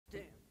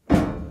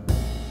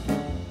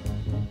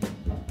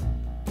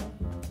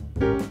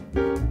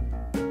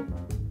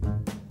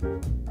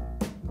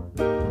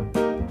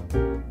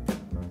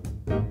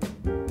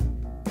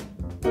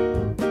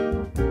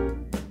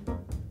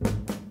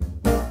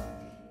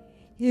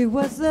It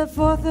was the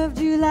 4th of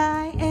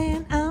July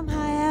and I'm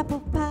high apple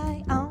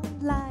pie on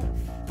life.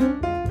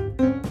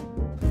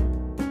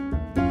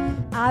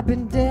 I've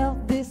been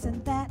dealt this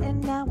and that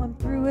and now I'm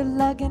through with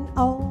lugging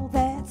all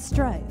that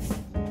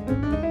strife.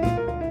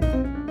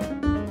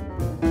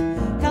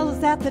 Hell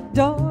is at the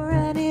door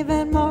and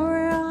even more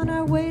we're on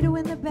our way to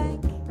win the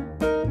bank.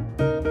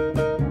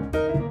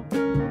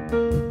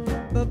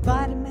 But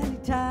by the many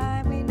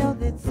time we know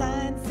that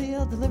signed,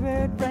 sealed,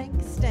 delivered,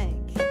 rank stank.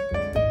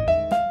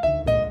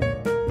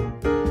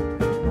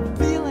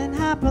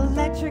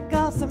 Electric,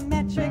 all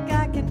symmetric,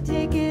 I can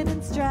take it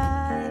in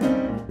stride.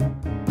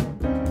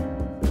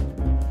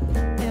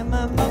 And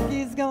my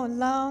monkey's going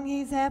long,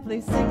 he's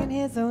happily singing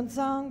his own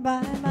song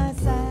by my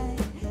side,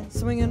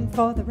 swinging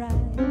for the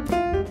ride.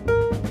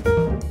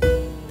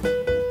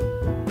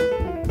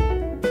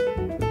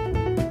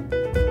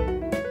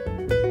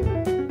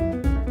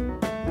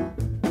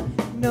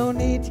 No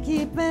need to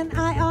keep an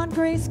eye on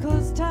grace,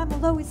 'cause time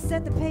will always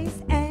set the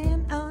pace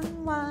and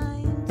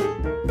unwind.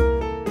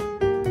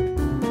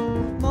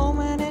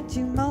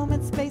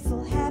 Moment, space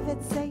will have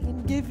it say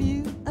and give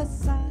you a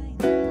sign.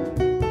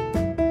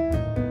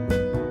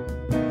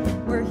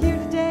 We're here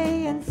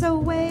today and so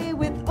away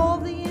with all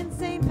the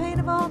insane pain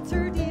of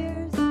altered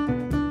years.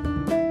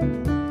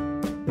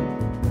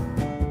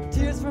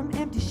 Tears from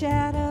empty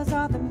shadows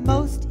are the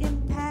most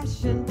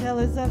impassioned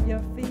tellers of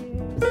your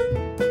fears.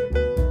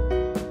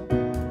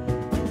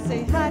 And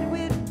say hi to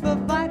it,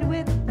 bye-bye to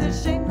it, the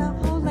shame the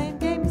whole lame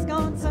game is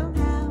gone somehow.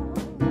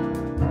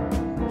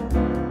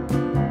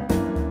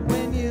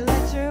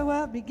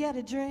 Get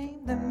a dream,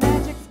 the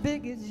magic's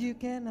big as you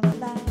can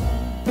allow.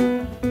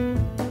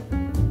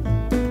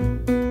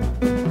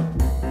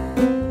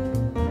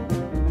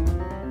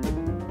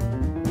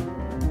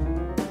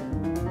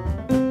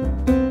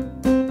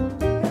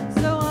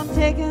 So I'm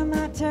taking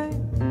my turn,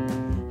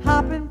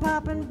 hopping,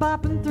 popping,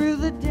 bopping through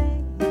the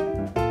day.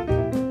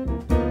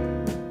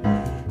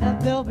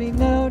 And there'll be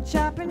no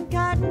chopping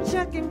cotton,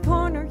 chucking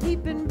corn, or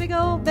heaping big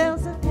old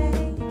bales of hay.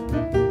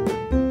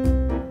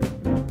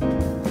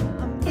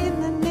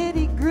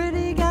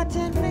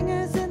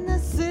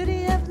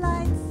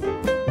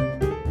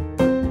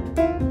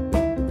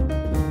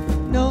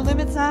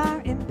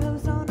 Are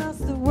imposed on us,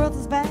 the world's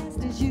as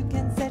vast as you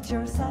can set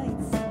your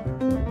sights.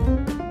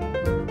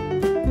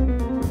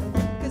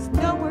 'Cause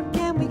nowhere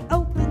can we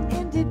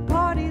open-ended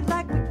party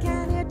like we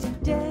can here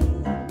today.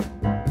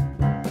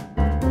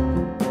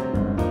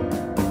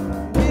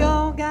 We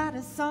all got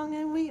a song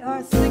and we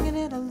are singing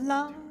it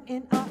along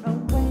in our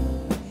own way,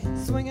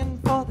 swinging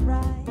for the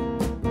ride.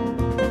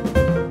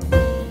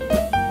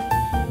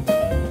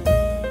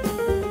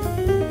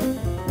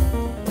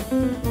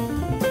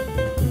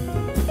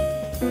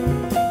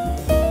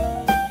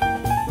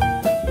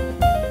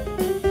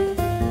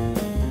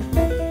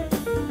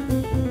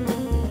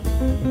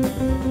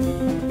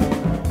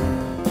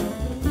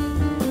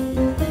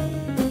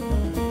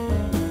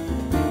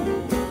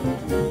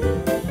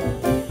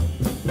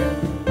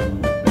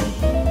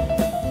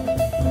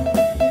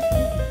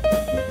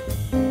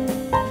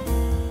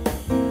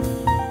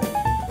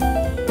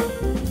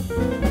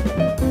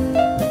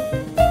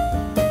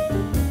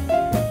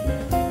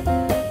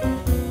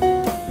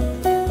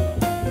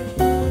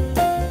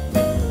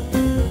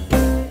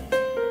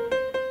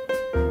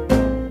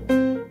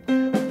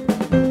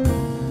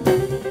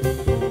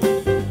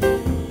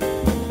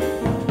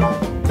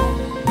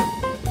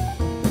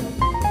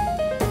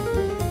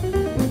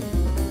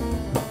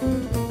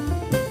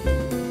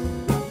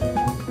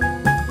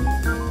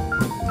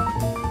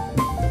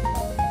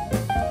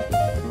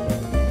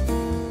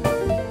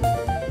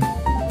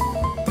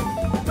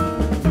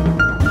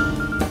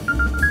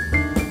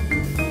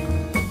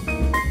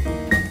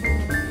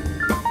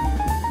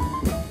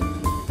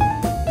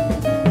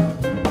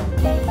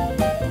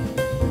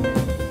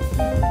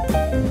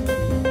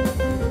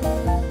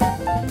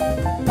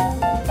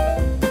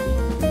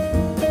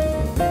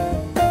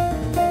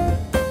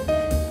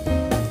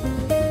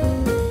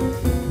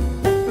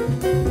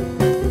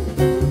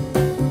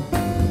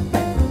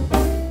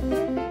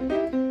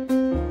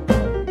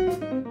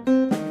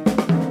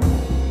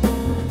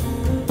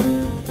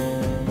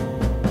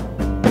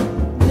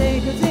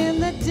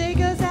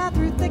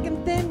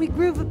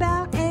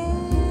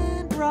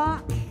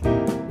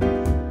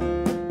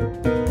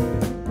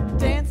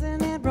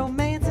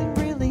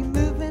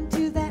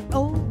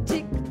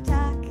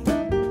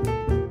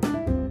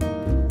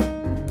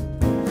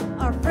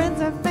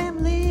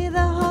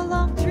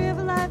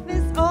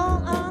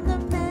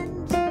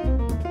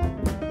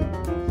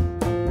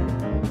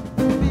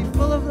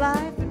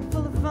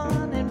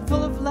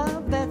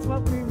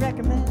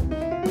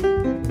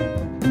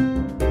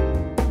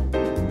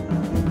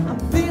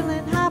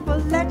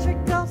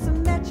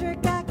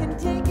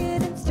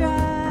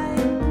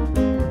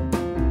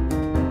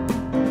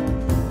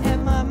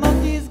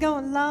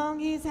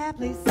 He's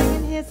happily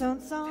singing his own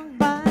song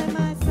by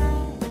my side.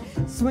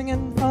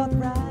 swinging for the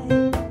ride.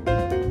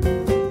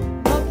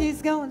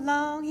 Monkey's going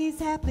along, he's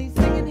happily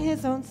singing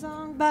his own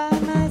song by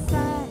my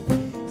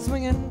side,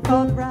 swinging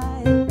for the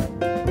ride.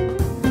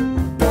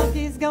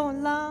 Monkey's going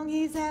along,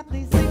 he's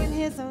happily singing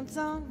his own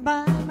song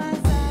by my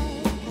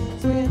side,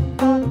 swinging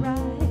for the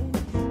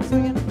ride,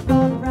 swinging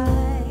for the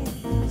ride,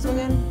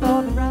 swinging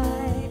for the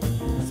ride,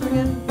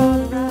 swinging for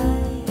the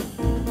ride.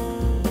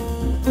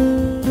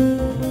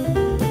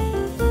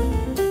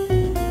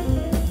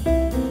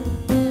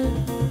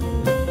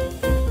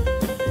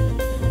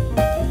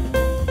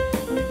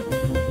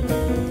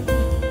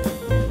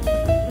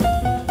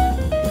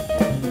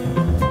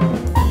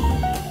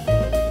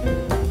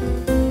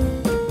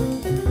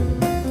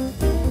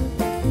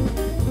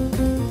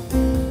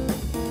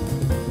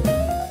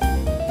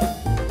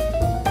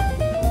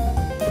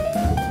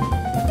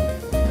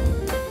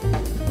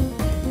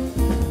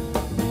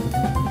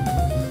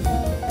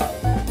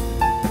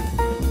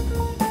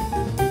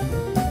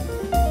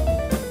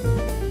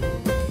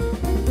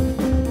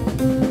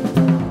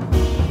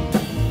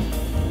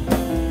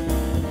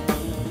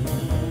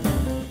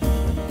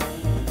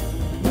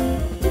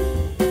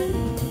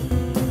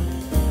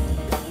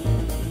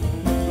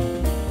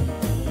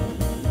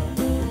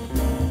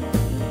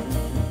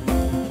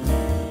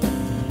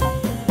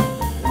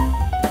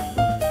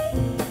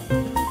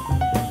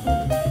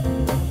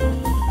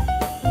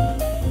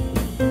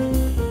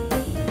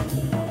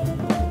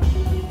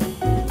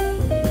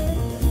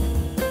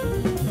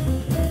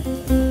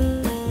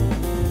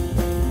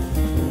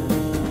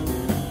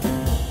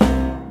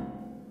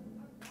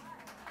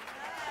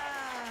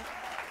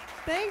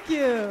 Thank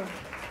you.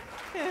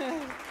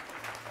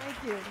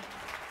 Thank you.